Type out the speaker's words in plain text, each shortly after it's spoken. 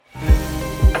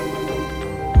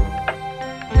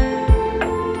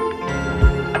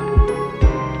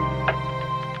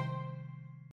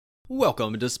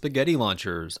Welcome to Spaghetti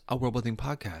Launchers, a world-building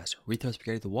podcast. We throw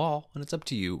spaghetti at the wall, and it's up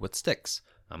to you what sticks.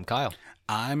 I'm Kyle.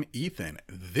 I'm Ethan.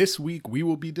 This week we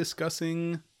will be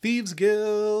discussing Thieves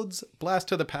Guilds. Blast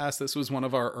to the past. This was one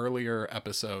of our earlier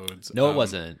episodes. No, it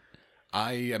wasn't.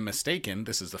 I am mistaken.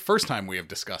 This is the first time we have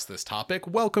discussed this topic.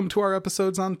 Welcome to our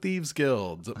episodes on Thieves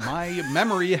Guilds. My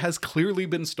memory has clearly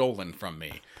been stolen from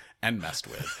me and messed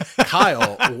with.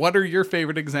 Kyle, what are your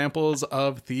favorite examples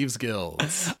of Thieves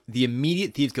Guilds? The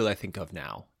immediate Thieves Guild I think of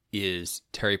now is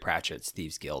Terry Pratchett's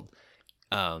Thieves Guild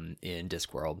in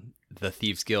Discworld. The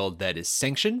Thieves Guild that is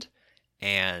sanctioned,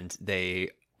 and they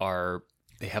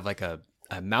have like a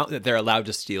amount that they're allowed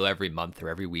to steal every month or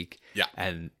every week. Yeah.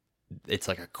 And it's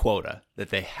like a quota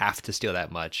that they have to steal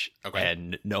that much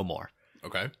and no more.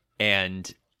 Okay.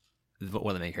 And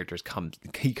one of the main characters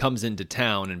comes into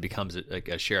town and becomes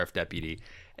a sheriff deputy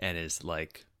and is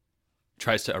like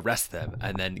tries to arrest them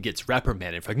and then gets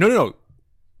reprimanded for like no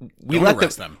we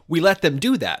let them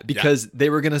do that because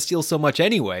they were going to steal so much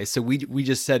anyway, so we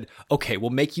just said, okay, we'll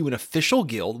make you an official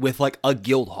guild with like a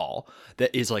guild hall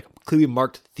that is like clearly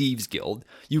marked Thieves Guild.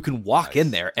 You can walk in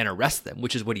there and arrest them,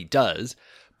 which is what he does.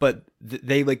 But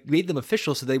they like made them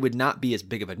official so they would not be as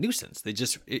big of a nuisance.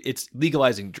 It's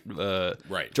legalizing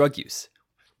drug use.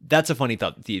 That's a funny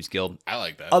thought, Thieves Guild. I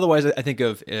like that. Otherwise, I think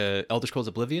of Elder Scrolls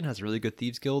Oblivion has a really good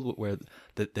Thieves Guild where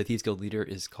the Thieves Guild leader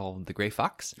is called the Gray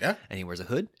Fox. Yeah. And he wears a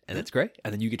hood, and it's gray.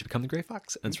 And then you get to become the Gray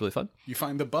Fox, and it's really fun. You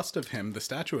find the bust of him, the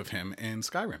statue of him, in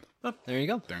Skyrim. Oh, there you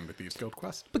go. During the Thieves Guild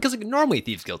quest. Because like, normally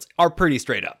Thieves Guilds are pretty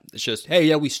straight up. It's just, hey,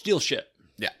 yeah, we steal shit.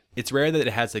 Yeah. It's rare that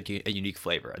it has like a unique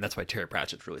flavor, and that's why Terry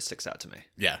Pratchett really sticks out to me.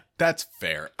 Yeah, that's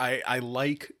fair. I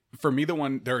like, for me,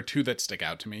 there are two that stick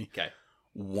out to me. Okay.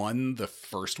 One, the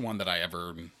first one that I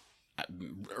ever,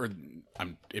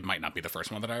 it might not be the first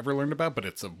one that I ever learned about, but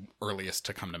it's the earliest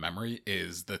to come to memory,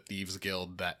 is the Thieves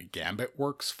Guild that Gambit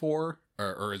works for,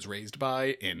 or is raised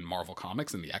by in Marvel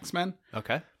Comics and the X-Men.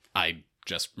 Okay. I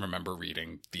just remember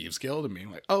reading Thieves Guild and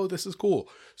being like, oh, this is cool.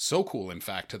 So cool, in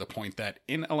fact, to the point that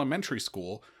in elementary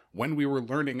school, when we were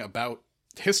learning about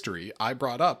history, I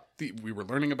brought up, we were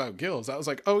learning about guilds. I was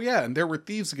like, oh yeah, and there were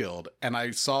Thieves Guild. And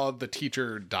I saw the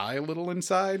teacher die a little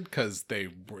inside because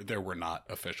there were not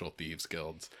official Thieves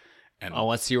Guilds. And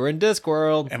unless you were in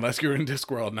Discworld. Unless you were in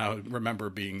Discworld. Now, I remember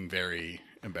being very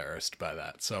embarrassed by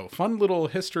that. So fun little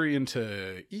history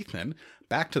into Ethan.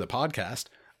 Back to the podcast.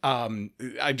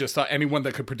 I just thought anyone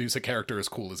that could produce a character as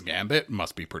cool as Gambit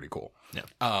must be pretty cool. Yeah.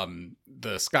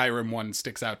 The Skyrim one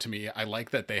sticks out to me. I like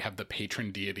that they have the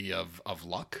patron deity of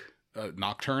luck,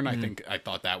 Nocturne. I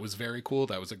thought that was very cool.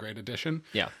 That was a great addition.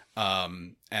 Yeah.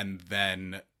 And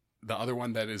then the other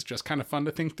one that is just kind of fun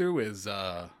to think through is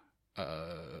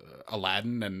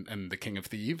Aladdin and the King of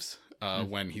Thieves.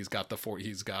 When he's got the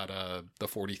 40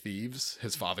 thieves.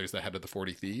 His father's the head of the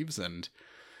 40 thieves, and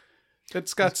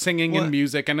it's got singing and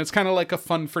music, and it's kind of like a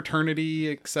fun fraternity,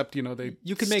 except, they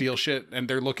steal shit, and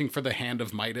they're looking for the hand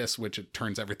of Midas, which it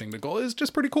turns everything to gold. It's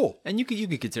just pretty cool. And you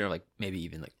could consider, like, maybe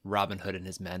even, like, Robin Hood and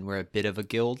his men were a bit of a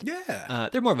guild. Yeah.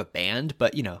 They're more of a band,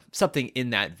 but, something in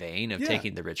that vein of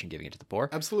taking the rich and giving it to the poor.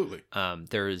 Absolutely.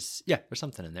 There's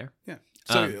something in there. Yeah.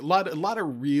 So a lot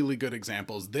of really good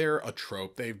examples. They're a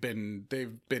trope. They've been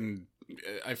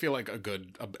I feel like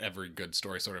every good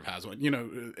story sort of has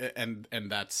one,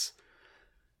 and that's,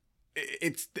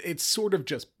 it's sort of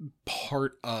just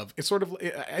part of, it's sort of,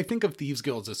 I think of Thieves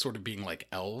Guilds as sort of being like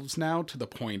elves now, to the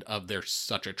point of they're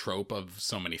such a trope of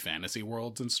so many fantasy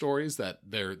worlds and stories that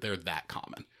they're that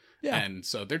common. Yeah. And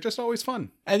so they're just always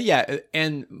fun. And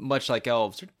and much like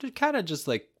elves, they're kind of just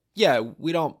like,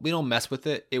 we don't mess with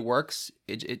it. It works.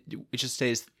 It just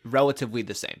stays relatively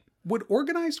the same. Would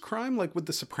organized crime, like, would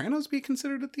the Sopranos be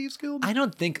considered a Thieves Guild? I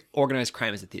don't think organized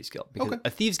crime is a Thieves Guild. Because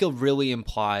a Thieves Guild really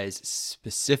implies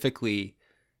specifically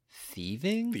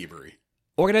thievery.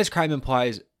 Organized crime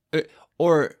implies,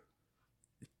 because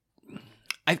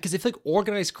I feel like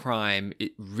organized crime,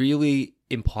 it really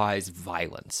implies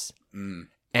violence. And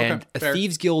a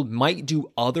Thieves Guild might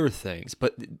do other things,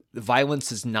 but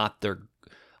violence is not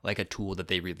like a tool that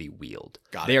they really wield.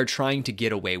 They are trying to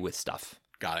get away with stuff.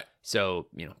 Got it. So,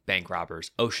 bank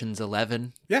robbers, Ocean's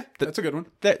 11. Yeah, that's a good one.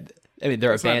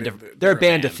 They're a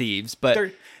band of thieves,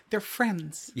 but they're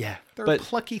friends. Yeah, they're a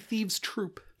plucky thieves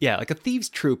troop. Yeah, like a thieves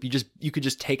troop. You could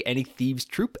just take any thieves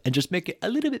troop and just make it a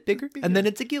little bit bigger, and then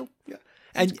it's a guild. Yeah,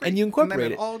 and you incorporate and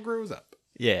then it all grows up.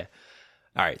 Yeah.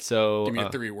 All right. So give me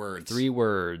 3 words. 3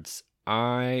 words.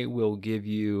 I will give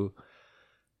you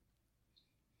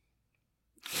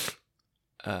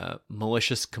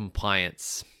malicious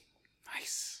compliance.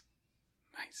 Nice.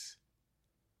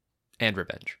 And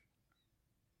revenge.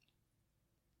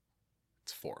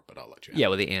 It's 4, but I'll let you have Yeah,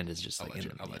 well, the and is just I'll like... let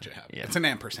you have it. Yeah. It's an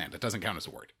ampersand. It doesn't count as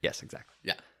a word. Yes, exactly.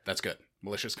 Yeah, that's good.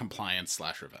 Malicious compliance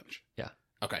 / revenge. Yeah.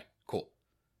 Okay, cool.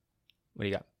 What do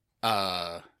you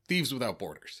got? Thieves Without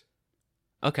Borders.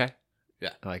 Okay.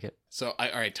 Yeah. I like it. So, all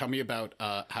right, tell me about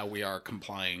how we are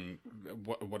complying.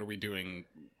 What are we doing?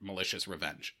 Malicious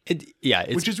revenge.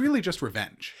 Which is really just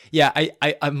revenge. Yeah,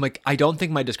 I'm like, I don't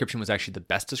think my description was actually the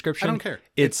best description. I don't care.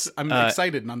 I'm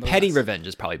excited nonetheless. Petty revenge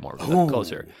is probably more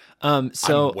closer.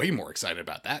 So I'm way more excited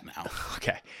about that now.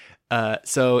 Okay.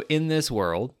 So in this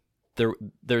world,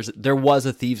 there was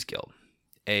a Thieves Guild,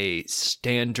 a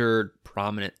standard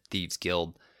prominent Thieves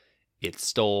Guild. It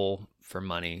stole for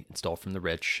money. It stole from the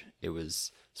rich. It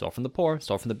was stole from the poor,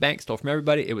 stole from the bank, stole from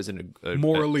everybody. It was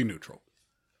morally neutral.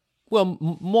 Well,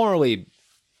 morally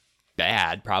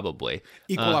bad, probably.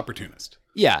 Equal opportunist.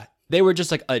 Yeah. They were just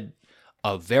like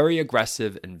a very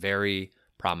aggressive and very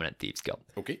prominent Thieves Guild.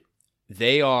 Okay.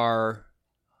 They are,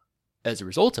 as a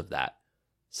result of that,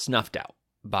 snuffed out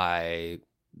by,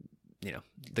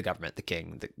 the government, the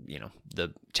king,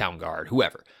 the town guard,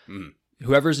 whoever. Mm.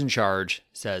 Whoever's in charge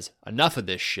says enough of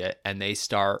this shit, and they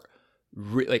start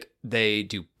they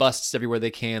do busts everywhere they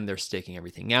can. They're staking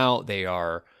everything out. They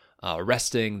are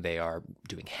arresting. They are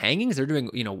doing hangings. They're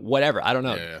doing whatever. I don't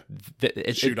know.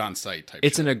 Yeah. Shoot on sight type.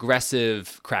 It's shit. an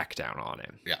aggressive crackdown on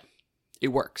him. Yeah, it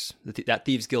works. That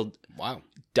Thieves Guild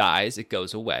dies. It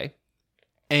goes away,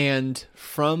 and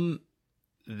from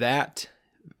that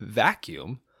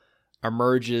vacuum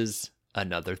emerges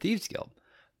another Thieves Guild,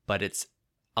 but it's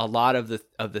a lot of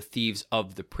the thieves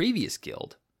of the previous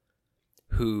guild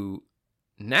who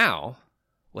now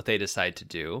what they decide to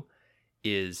do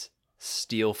is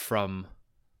steal from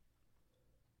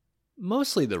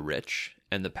mostly the rich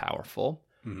and the powerful,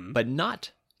 but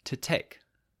not to take.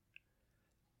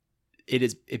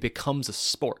 It becomes a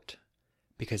sport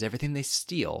because everything they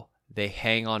steal, they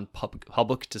hang on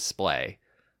public display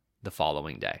the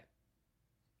following day.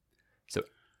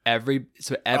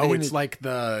 It's like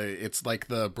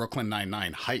the Brooklyn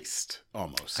Nine-Nine heist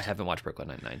almost. I haven't watched Brooklyn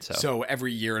Nine-Nine, so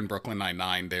every year in Brooklyn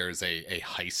Nine-Nine there's a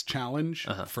heist challenge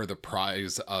for the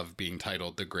prize of being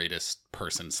titled the greatest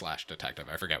person / detective.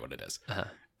 I forget what it is.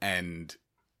 And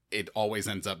it always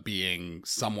ends up being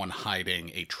someone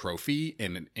hiding a trophy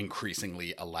in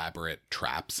increasingly elaborate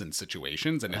traps and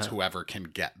situations, and it's whoever can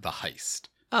get the heist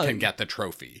can get the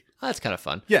trophy. Oh, that's kind of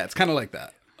fun. Yeah, it's kind of like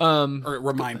that. Or it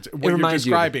reminds what you're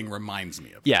describing reminds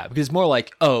me of. Yeah, because it's more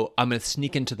like, I'm going to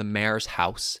sneak into the mayor's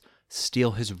house,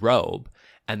 steal his robe,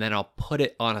 and then I'll put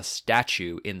it on a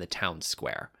statue in the town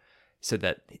square so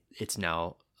that it's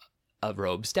now a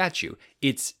robe statue.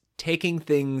 It's taking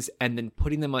things and then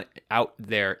putting them out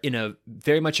there in a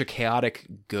very much a chaotic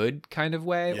good kind of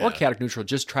way, or chaotic neutral,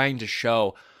 just trying to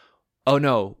show, oh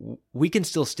no, we can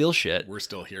still steal shit. We're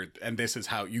still here. And this is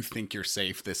how you think you're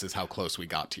safe. This is how close we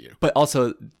got to you. But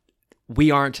also, we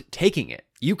aren't taking it.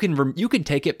 You can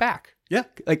take it back. Yeah.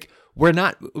 We're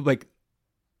not,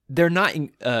 they're not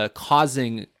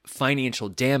causing financial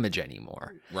damage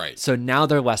anymore. Right. So now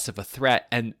they're less of a threat,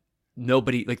 and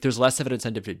nobody, there's less of an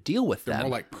incentive to deal with them. They're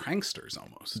more like pranksters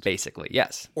almost. Basically,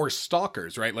 yes. Or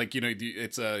stalkers, right?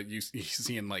 It's you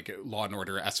see in Law and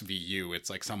Order SVU,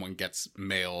 it's like someone gets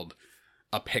mailed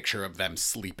a picture of them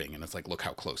sleeping, and it's like, look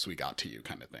how close we got to you,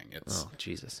 kind of thing. It's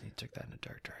Jesus, he took that in a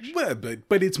dark direction. Well,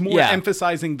 but it's more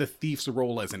emphasizing the thief's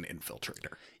role as an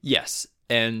infiltrator. Yes,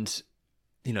 and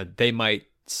they might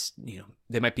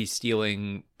be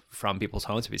stealing from people's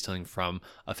homes, they might be stealing from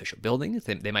official buildings.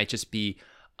 They might just be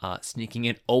sneaking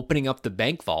in, opening up the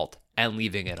bank vault, and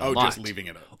leaving it unlocked. Just leaving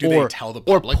it up. They tell the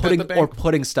public or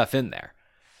putting stuff in there?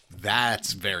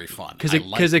 That's very fun.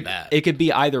 Because it could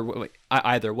be either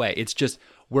way. It's just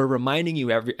we're reminding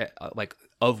you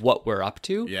of what we're up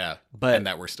to. Yeah, and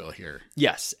that we're still here.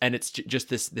 Yes, and it's just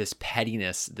this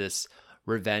pettiness, this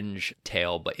revenge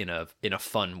tale, but in a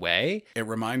fun way. It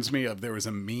reminds me of, there was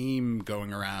a meme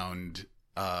going around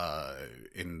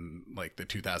in the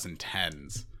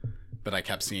 2010s that I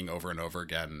kept seeing over and over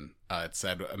again. It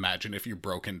said, imagine if you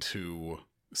broke into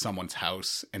someone's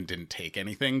house and didn't take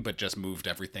anything, but just moved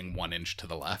everything 1 inch to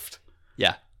the left.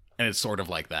 Yeah. And it's sort of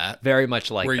like that. Very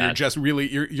much like where that. You're just really,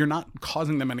 you're not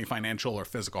causing them any financial or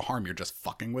physical harm. You're just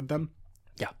fucking with them.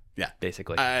 Yeah. Yeah.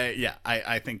 Basically.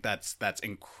 I think that's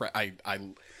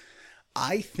incredible.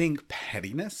 I think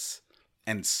pettiness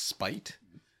and spite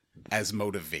as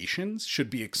motivations should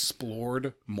be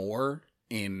explored more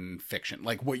in fiction.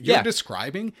 What you're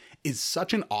describing is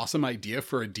such an awesome idea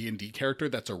for a D&D character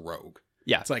that's a rogue.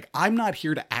 Yeah. It's I'm not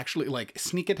here to actually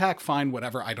sneak attack, fine,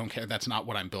 whatever. I don't care. That's not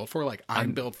what I'm built for.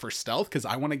 I'm built for stealth because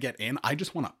I want to get in. I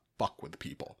just want to fuck with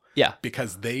people. Yeah.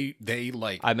 because they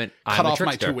like I'm a cut off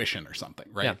my trickster. tuition or something,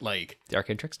 right? Yeah. Like, The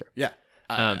arcane trickster. yeah.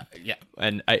 Yeah.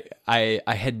 And I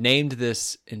had named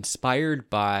this inspired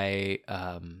by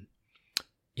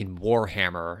in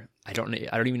Warhammer. I don't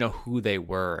even know who they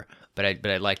were, but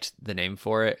I liked the name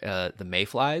for it. The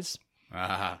Mayflies,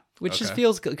 which just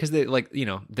feels good because they like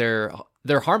they're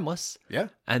harmless. Yeah.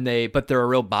 But they're a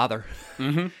real bother.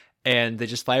 Mm-hmm. And they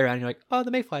just fly around. And you're like, oh,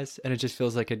 the Mayflies, and it just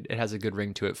feels like it has a good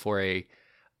ring to it for a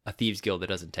thieves guild that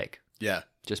doesn't take. Yeah.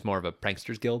 Just more of a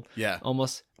pranksters guild. Yeah.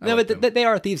 Almost. I No, like but they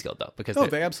are a thieves guild though, because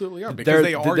they absolutely are, because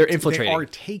they're infiltrating. They are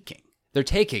taking. They're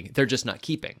taking. They're just not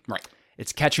keeping. Right.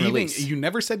 It's catch and release. You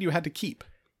never said you had to keep.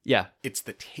 Yeah. It's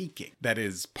the taking that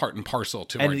is part and parcel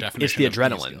to And our definition. it's the of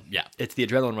thieves adrenaline. guild. Yeah. It's the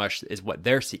adrenaline rush is what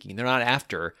they're seeking. They're not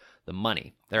after the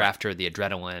money. They're after the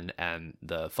adrenaline and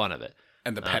the fun of it.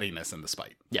 And the pettiness and the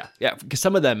spite. Yeah. Yeah. Because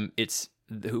some of them, it's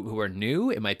who are new,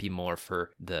 it might be more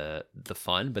for the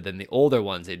fun. But then the older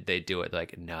ones, they do it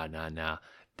like, nah.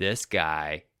 This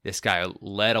guy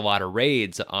led a lot of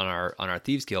raids on our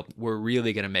thieves guild. We're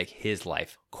really going to make his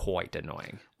life quite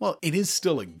annoying. Well, it is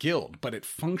still a guild, but it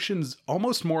functions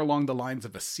almost more along the lines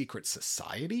of a secret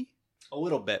society. A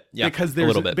little bit, yeah. Because a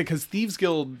little bit. Because thieves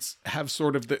guilds have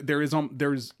sort of there's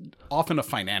often a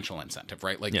financial incentive,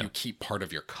 right? Like you keep part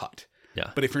of your cut.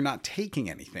 Yeah. But if you're not taking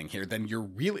anything here, then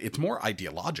it's more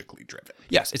ideologically driven.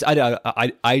 Yes, it's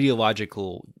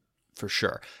ideological for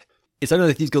sure. It's under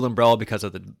the Thieves Guild umbrella because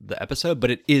of the episode, but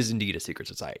it is indeed a secret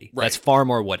society. Right. That's far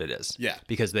more what it is. Yeah.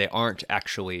 Because they aren't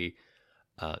actually,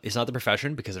 it's not the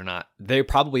profession because they're not, they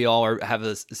probably all have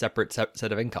a separate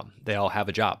set of income. They all have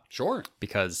a job. Sure.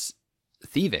 Because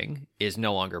thieving is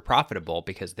no longer profitable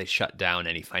because they shut down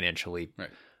any financially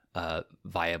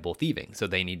viable thieving. So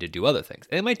they need to do other things.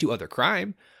 And they might do other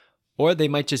crime, or they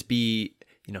might just be,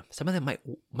 some of them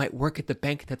might work at the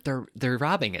bank that they're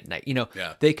robbing at night.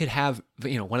 They could have,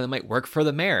 one of them might work for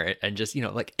the mayor and just,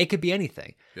 like it could be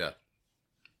anything. Yeah.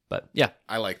 But yeah.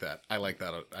 I like that.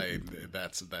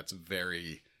 That's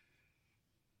very,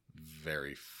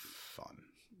 very fun.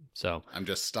 So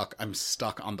I'm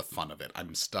stuck on the fun of it.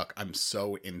 I'm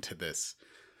so into this.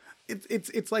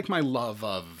 It's like my love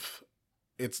of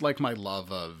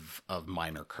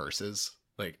minor curses.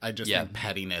 Like I just think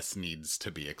pettiness needs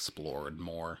to be explored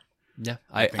more. Yeah,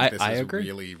 I think this is agree.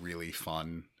 really, really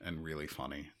fun and really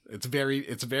funny. It's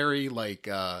very like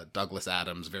Douglas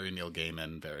Adams, very Neil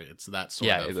Gaiman, it's that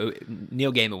sort of.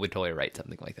 Neil Gaiman would totally write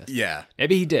something like this. Yeah,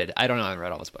 maybe he did. I don't know. I haven't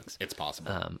read all his books. It's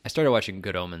possible. I started watching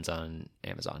Good Omens on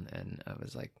Amazon, and I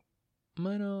was like,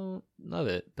 I don't love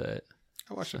it, but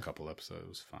I watched a couple episodes. It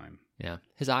was fine. Yeah,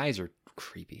 his eyes are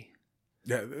creepy.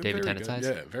 Yeah, David Tennant's eyes.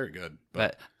 Yeah, very good.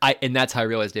 But that's how I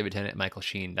realized David Tennant and Michael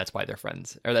Sheen. That's why they're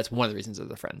friends, or that's one of the reasons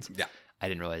they're friends. Yeah, I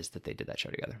didn't realize that they did that show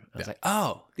together. I was like,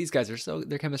 oh, these guys are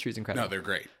their chemistry is incredible. No, they're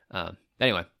great.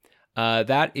 Anyway,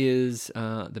 that is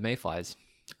the Mayflies.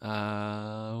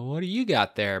 What do you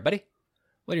got there, buddy?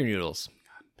 What are your noodles?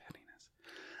 God,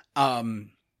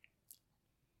 pettiness.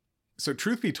 So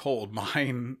truth be told,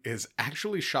 mine is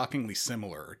actually shockingly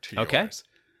similar to yours. Okay.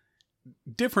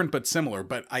 Different but similar,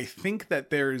 but I think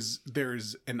that there's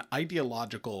an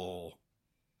ideological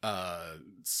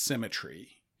symmetry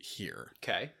here.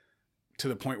 Okay. To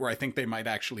the point where I think they might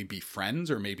actually be friends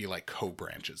or maybe like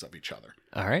co-branches of each other.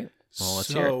 All right. Well,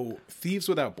 let's hear it. Thieves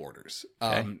Without Borders.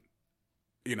 Okay.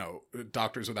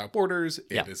 Doctors Without Borders,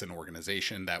 it is an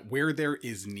organization that where there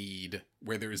is need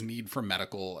for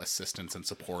medical assistance and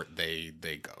support, they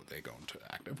go into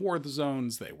active war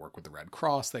zones, they work with the Red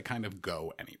Cross, they kind of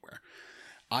go anywhere.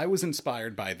 I was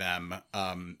inspired by them,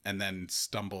 and then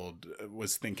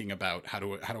was thinking about how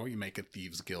do you make a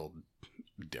Thieves Guild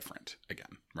different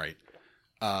again, right?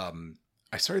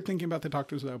 I started thinking about the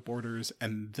Doctors Without Borders,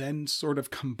 and then sort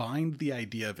of combined the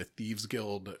idea of a Thieves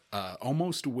Guild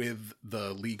almost with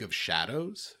the League of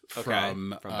Shadows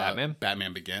from Batman?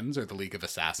 Batman Begins, or the League of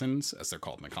Assassins, as they're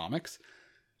called in the comics.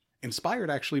 Inspired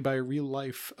actually by a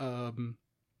real-life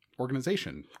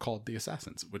organization called the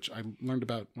Assassins, which I learned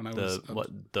about when I was...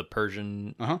 the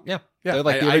Persian... Uh-huh. Yeah. Yeah.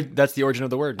 That's the origin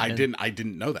of the word. I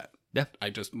didn't know that. Yeah. I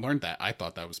just learned that. I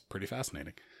thought that was pretty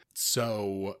fascinating.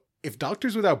 So... if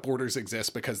Doctors Without Borders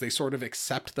exist because they sort of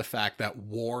accept the fact that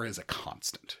war is a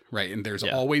constant, right? And there's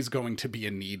always going to be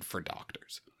a need for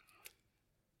doctors.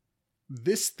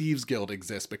 This Thieves Guild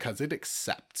exists because it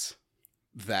accepts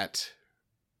that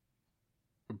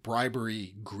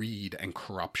bribery, greed, and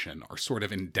corruption are sort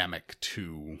of endemic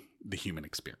to the human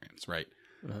experience, right?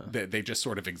 Uh-huh. They just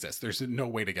sort of exist. There's no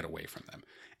way to get away from them.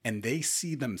 And they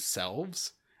see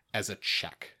themselves as a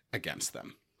check against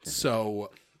them. Mm-hmm. So...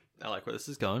 I like where this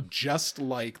is going. Just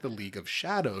like the League of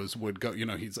Shadows would go,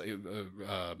 he's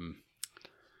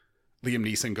Liam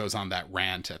Neeson goes on that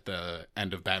rant at the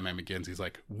end of Batman Begins. He's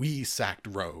like, we sacked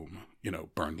Rome,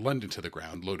 burned London to the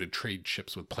ground, loaded trade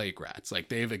ships with plague rats. Like,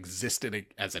 they've existed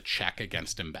as a check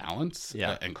against imbalance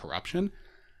and corruption.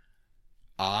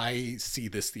 I see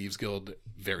this Thieves Guild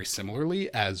very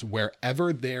similarly, as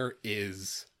wherever there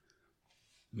is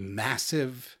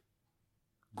massive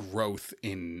growth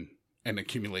in an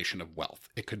accumulation of wealth.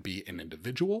 It could be an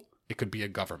individual, it could be a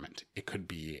government, it could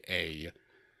be a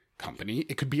company,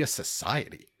 it could be a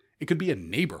society, it could be a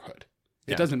neighborhood.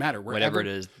 It doesn't matter. Whatever it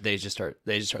is, they just start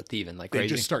thieving like crazy. They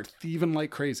just start thieving like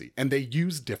crazy, and they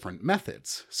use different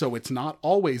methods. So it's not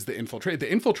always the infiltrate. The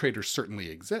infiltrators certainly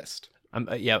exist. I'm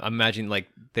imagining like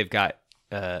they've got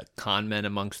con men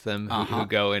amongst them who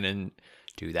go in and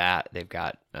do that. They've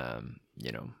got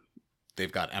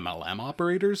they've got MLM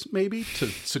operators maybe to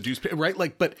seduce people, right?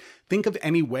 Like, but think of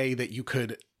any way that you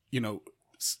could,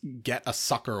 get a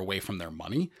sucker away from their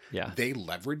money. Yeah. They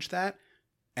leverage that.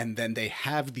 And then they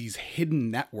have these hidden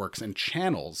networks and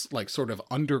channels, like sort of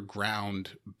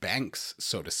underground banks,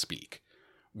 so to speak,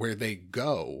 where they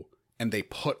go and they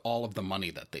put all of the money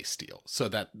that they steal so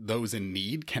that those in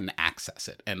need can access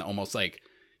it and almost like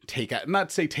take out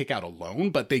a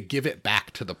loan, but they give it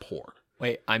back to the poor.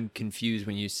 Wait, I'm confused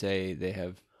when you say they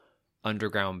have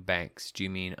underground banks. Do you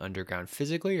mean underground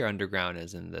physically or underground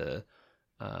as in the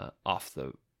off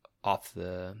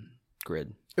the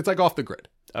grid? It's like off the grid.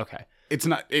 Okay. It's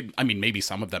not, maybe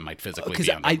some of them might physically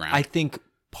be underground. I think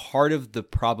part of the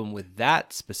problem with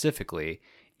that specifically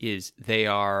is they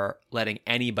are letting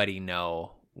anybody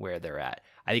know where they're at.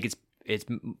 I think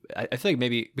I feel like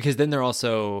maybe because then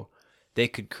they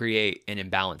could create an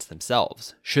imbalance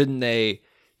themselves. Shouldn't they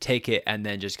take it and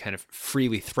then just kind of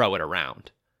freely throw it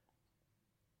around?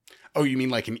 Oh, you mean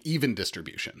like an even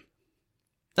distribution?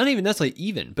 Not even necessarily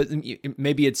even, but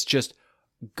maybe it's just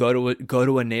go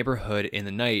to a neighborhood in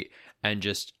the night and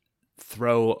just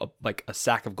throw a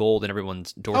sack of gold in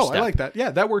everyone's doorstep. Oh, I like that.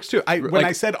 Yeah, that works too. When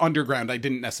I said underground, I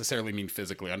didn't necessarily mean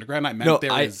physically underground. I meant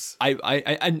I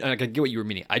get what you were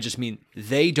meaning. I just mean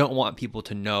they don't want people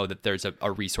to know that there's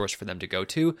a resource for them to go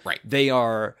to. Right. They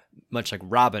are much like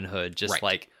Robin Hood, just right.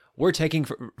 like we're taking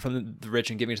from the rich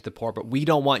and giving it to the poor, but we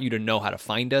don't want you to know how to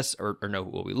find us or know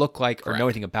what we look like or know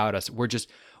anything about us.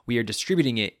 We are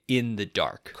distributing it in the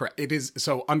dark. Correct. It is.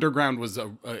 So underground was,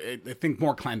 I think,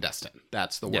 more clandestine.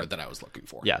 That's the word that I was looking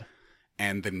for. Yeah.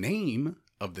 And the name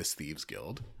of this Thieves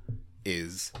Guild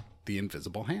is the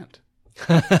Invisible Hand.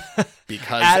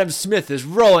 Because Adam Smith is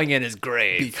rolling in his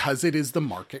grave. Because it is the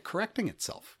market correcting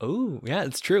itself. Oh, yeah,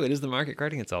 it's true. It is the market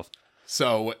correcting itself.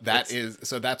 So that's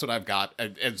what I've got.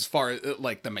 As far as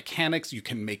like the mechanics, you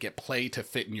can make it play to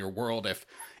fit in your world.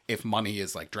 If money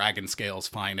is like dragon scales,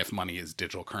 fine. If money is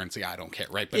digital currency, I don't care,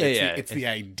 right? But it's the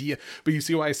idea. But you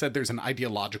see why I said there's an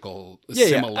ideological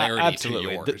similarity absolutely.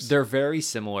 to yours. They're very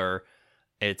similar.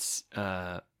 It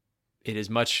is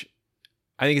much.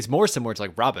 I think it's more similar to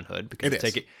like Robin Hood because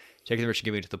taking the rich and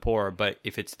giving it to the poor. But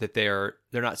if it's that they're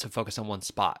not so focused on one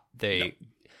spot, because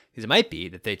it might be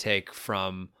that they take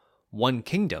from one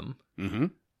kingdom,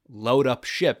 load up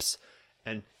ships,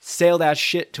 and sail that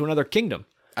shit to another kingdom.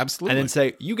 Absolutely. And then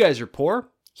say, you guys are poor.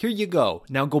 Here you go.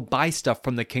 Now go buy stuff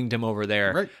from the kingdom over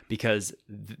there because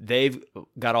they've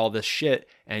got all this shit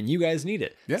and you guys need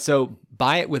it. Yeah. So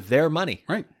buy it with their money.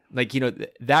 Right. Like,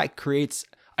 that creates,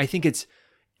 I think it's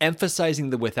emphasizing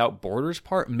the without borders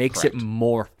part makes it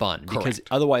more fun because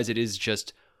otherwise it is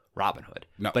just Robin Hood.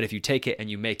 No. But if you take it and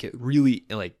you make it really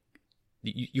like,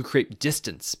 you create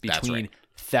distance between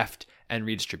theft and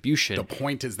redistribution. The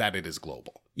point is that it is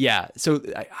global. Yeah. So,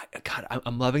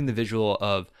 I'm loving the visual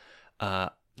of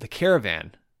the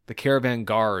caravan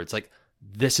guards. Like,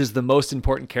 this is the most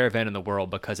important caravan in the world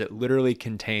because it literally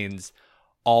contains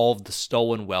all of the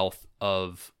stolen wealth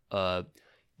of the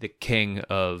king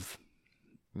of,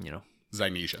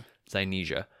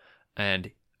 Zynesia.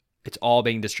 And it's all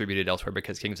being distributed elsewhere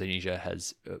because King of Zynesia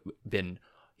has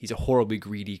he's a horribly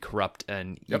greedy, corrupt,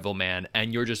 and evil man.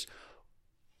 And you're just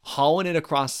hauling it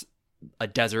across a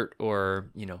desert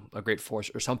or, a great forest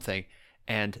or something.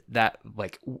 And that,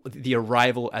 like, the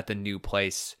arrival at the new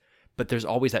place, but there's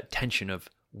always that tension of,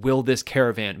 will this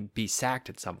caravan be sacked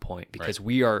at some point? Because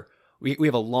we have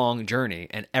a long journey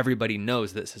and everybody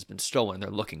knows this has been stolen.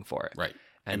 They're looking for it. Right.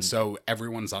 And so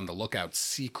everyone's on the lookout.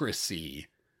 Secrecy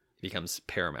becomes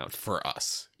paramount for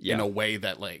us in a way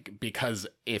that, like, because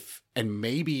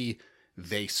maybe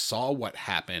they saw what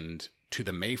happened to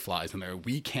the mayflies and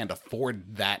we can't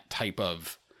afford that type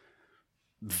of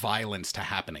violence to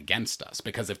happen against us,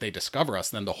 because if they discover us,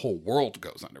 then the whole world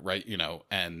goes under, right?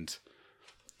 And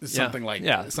something like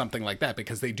that,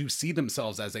 because they do see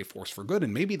themselves as a force for good,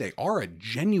 and maybe they are a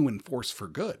genuine force for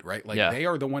good, right? Like they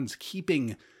are the ones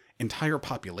keeping entire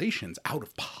populations out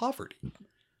of poverty.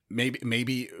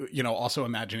 Maybe also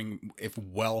imagining if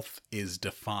wealth is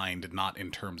defined not in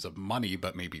terms of money,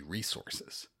 but maybe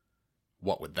resources.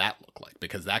 What would that look like?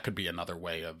 Because that could be another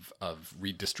way of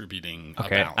redistributing a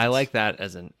balance. I like that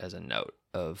as a note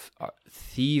of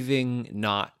thieving,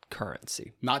 not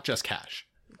currency. Not just cash.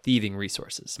 Thieving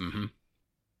resources. Mm-hmm.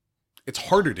 It's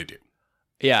harder to do.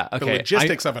 Yeah, okay. The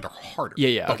logistics of it are harder.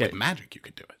 Yeah, but okay. with magic, you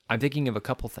could do it. I'm thinking of a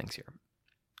couple things here.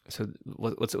 So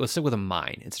let's stick with a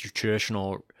mine. It's a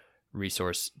traditional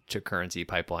resource to currency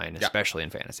pipeline, especially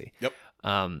in fantasy. Yep.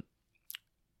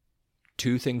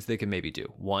 Two things they can maybe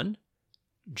do. One,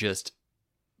 just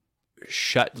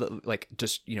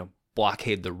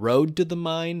blockade the road to the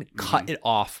mine, cut it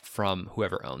off from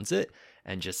whoever owns it,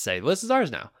 and just say, well, this is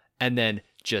ours now. And then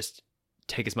just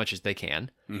take as much as they can.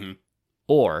 Mm-hmm.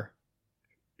 Or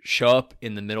show up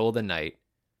in the middle of the night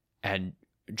and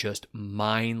just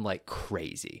mine like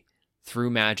crazy.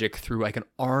 Through magic, through like an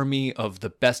army of the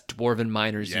best dwarven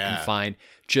miners you can find,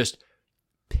 just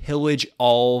pillage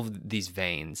all of these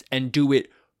veins and do it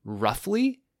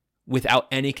roughly without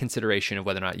any consideration of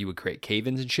whether or not you would create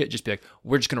cave-ins and shit. Just be like,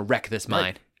 we're just going to wreck this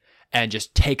mine and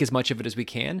just take as much of it as we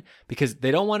can, because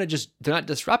they don't want to they're not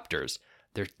disruptors.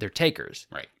 They're takers.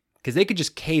 Right. Because they could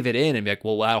just cave it in and be like,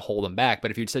 well, that'll hold them back. But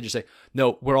if you said, just say,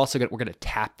 no, we're going to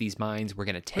tap these mines. We're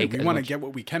going to take. We want to get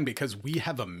what we can, because we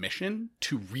have a mission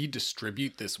to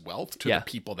redistribute this wealth to the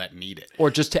people that need it, or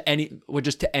just to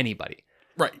anybody.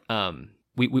 Right.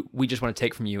 We just want to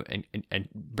take from you and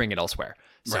bring it elsewhere.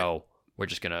 So we're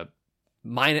just going to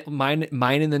mine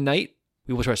in the night.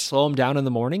 We will try to slow them down in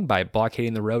the morning by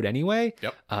blockading the road anyway.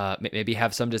 Yep. Maybe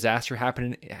have some disaster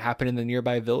happen in the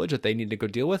nearby village that they need to go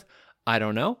deal with. I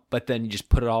don't know. But then you just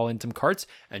put it all in some carts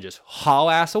and just haul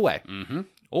ass away. Mm-hmm.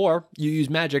 Or you use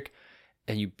magic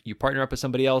and you partner up with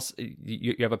somebody else.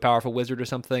 You have a powerful wizard or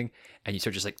something, and you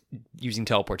start just like using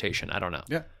teleportation. I don't know.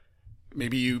 Yeah.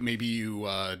 Maybe you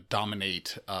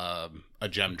dominate a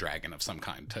gem dragon of some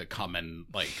kind to come and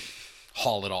like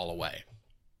haul it all away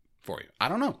for you. I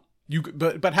don't know.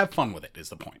 But have fun with it is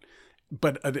the point.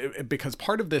 But because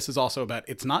part of this is also about,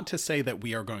 it's not to say that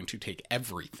we are going to take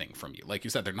everything from you. Like you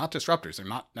said, they're not disruptors. They're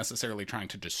not necessarily trying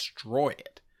to destroy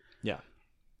it. Yeah.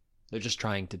 They're just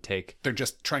trying to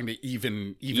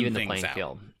even the things playing out.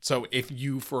 field. So if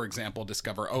you, for example,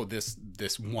 discover,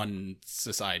 this one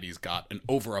society's got an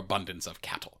overabundance of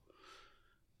cattle,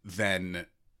 then,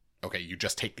 okay, you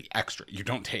just take the extra. You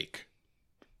don't take...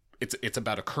 It's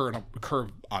about a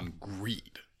curve on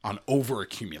greed. On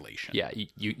overaccumulation. Yeah,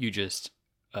 you just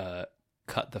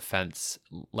cut the fence,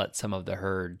 let some of the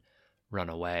herd run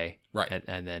away, right?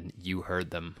 And then you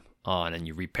herd them on, and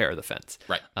you repair the fence,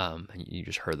 right? And you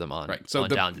just herd them on, right? So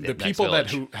down to the people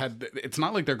who had, it's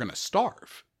not like they're going to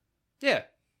starve. Yeah,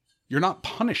 you're not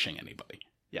punishing anybody.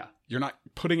 Yeah, you're not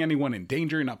putting anyone in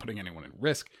danger. You're not putting anyone in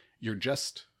risk. You're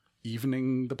just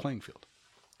evening the playing field.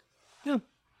 Yeah,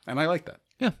 and I like that.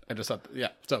 Yeah. I just thought,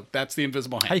 so that's the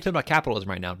invisible hand. How do you feel about capitalism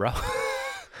right now, bro?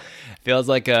 Feels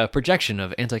like a projection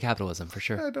of anti-capitalism for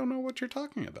sure. I don't know what you're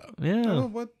talking about. Yeah.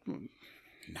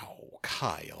 No,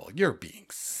 Kyle, you're being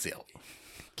silly.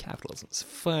 Capitalism's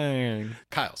fine.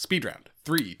 Kyle, speed round.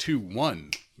 3, 2,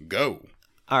 1, go.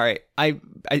 All right. I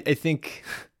think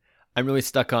I'm really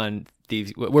stuck on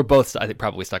Thieves. We're both, I think,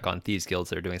 probably stuck on Thieves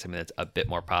Guilds that are doing something that's a bit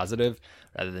more positive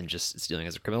rather than just stealing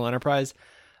as a criminal enterprise.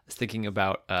 I was thinking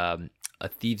about a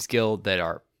Thieves Guild that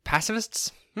are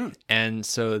pacifists, and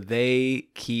so they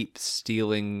keep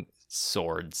stealing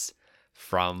swords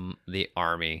from the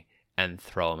army and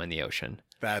throw them in the ocean.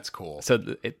 That's cool. So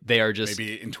they are just...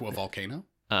 Maybe into a volcano?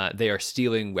 They are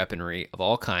stealing weaponry of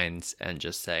all kinds and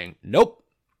just saying, nope,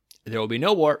 there will be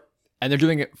no war. And they're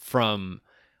doing it from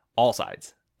all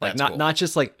sides. Like not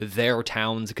just like their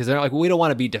towns, because they're like, we don't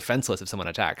want to be defenseless if someone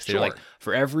attacks. They're like,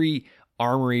 for every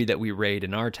armory that we raid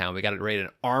in our town, we got to raid an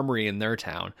armory in their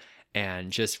town,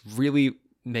 and just really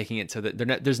making it so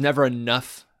that there's never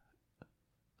enough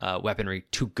weaponry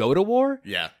to go to war.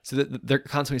 Yeah. So that they're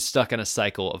constantly stuck in a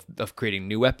cycle of creating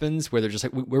new weapons where they're just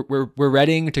like, we're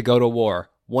readying to go to war.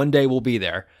 One day we'll be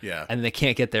there. Yeah. And they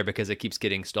can't get there because it keeps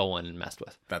getting stolen and messed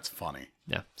with. That's funny.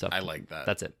 Yeah. So I like that.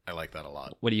 That's it. I like that a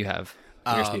lot. What do you have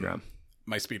for your speed round?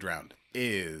 My speed round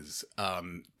is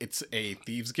it's a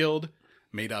Thieves Guild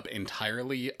made up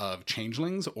entirely of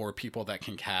changelings or people that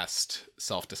can cast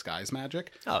self-disguise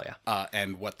magic. Oh, yeah.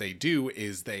 And what they do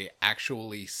is they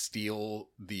actually steal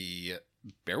the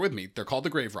bear with me, they're called the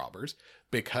grave robbers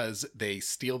because they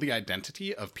steal the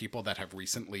identity of people that have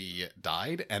recently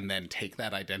died and then take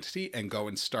that identity and go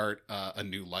and start a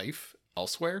new life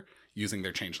elsewhere using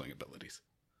their changeling abilities.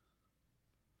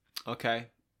 Okay.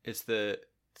 It's the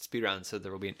speed round, so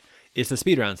it's the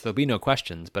speed round, so there'll be no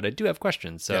questions, but I do have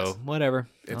questions, so Yes. whatever.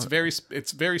 It's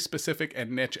very specific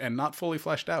and niche and not fully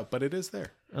fleshed out, but it is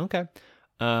there. Okay.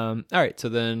 All right, so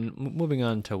then moving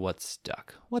on to what's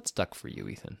stuck. What's stuck for you,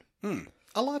 Ethan?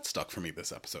 A lot stuck for me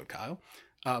this episode, Kyle.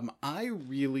 I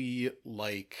really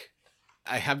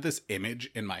I have this image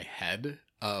in my head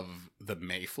of the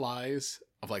mayflies,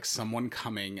 of like someone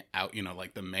coming out,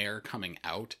 like the mayor coming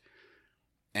out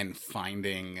and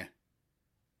finding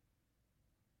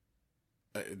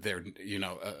their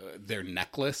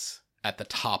necklace at the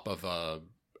top of a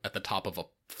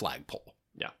flagpole.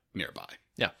 Yeah. Nearby.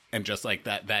 Yeah. And just like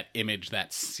that image,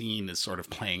 that scene is sort of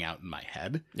playing out in my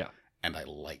head. Yeah. And I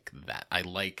like that.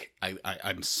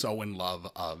 I'm so in love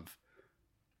of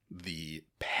the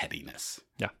pettiness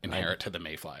inherent to the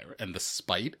Mayflower and the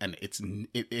spite, and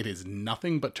it is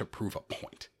nothing but to prove a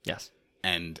point. Yes.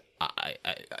 And I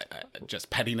just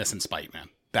pettiness and spite, man.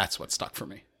 That's what stuck for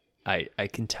me. I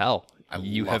can tell.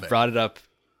 You love have it. brought it up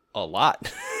a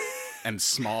lot. And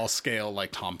small scale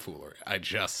like tomfoolery. I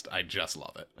just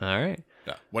love it. All right.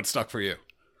 Yeah. What stuck for you?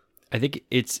 I think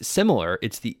it's similar.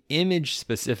 It's the image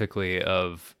specifically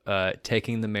of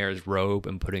taking the mayor's robe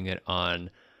and putting it on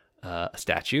a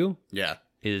statue. Yeah.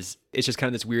 It's just kind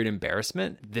of this weird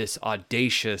embarrassment, this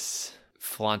audacious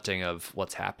flaunting of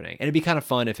what's happening. And it'd be kind of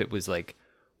fun if it was like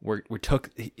we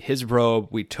took his robe,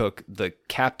 we took the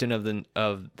captain of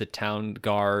the town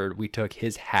guard, we took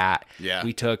his hat,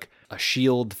 we took a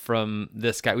shield from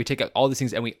this guy, we take all these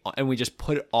things and we just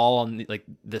put it all on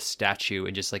the statue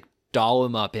and just like doll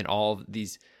him up in all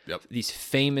these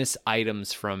famous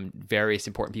items from various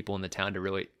important people in the town to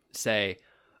really say,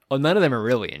 oh, none of them are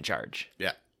really in charge.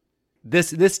 Yeah.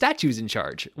 This statue's in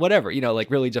charge. Whatever,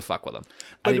 really just fuck with them.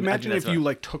 But imagine if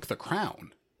you took the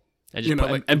crown,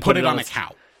 and put it on a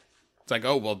cow. It's like,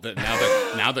 oh well,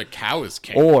 now the cow is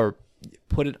king. Or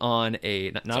put it on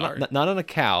not on a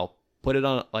cow. Put it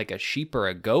on like a sheep or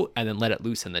a goat, and then let it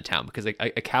loose in the town because a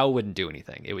cow wouldn't do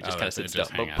anything. It would just kind of sit still.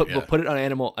 But put it on an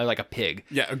animal like a pig.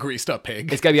 Yeah, a greased up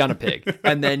pig. It's gotta be on a pig,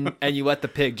 and you let the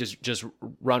pig just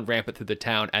run rampant through the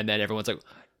town, and then everyone's like,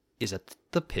 "Is it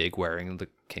the pig wearing the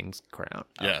king's crown?"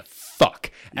 Yeah, fuck.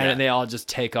 And then they all just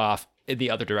take off in the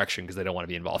other direction because they don't want to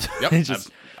be involved. Yep,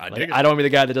 I don't want to be the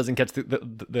guy that doesn't catch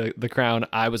the crown.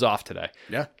 I was off today.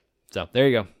 Yeah. So there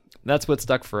you go. That's what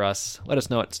stuck for us. Let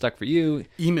us know what stuck for you.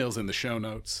 Emails in the show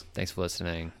notes. Thanks for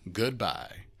listening.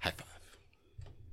 Goodbye.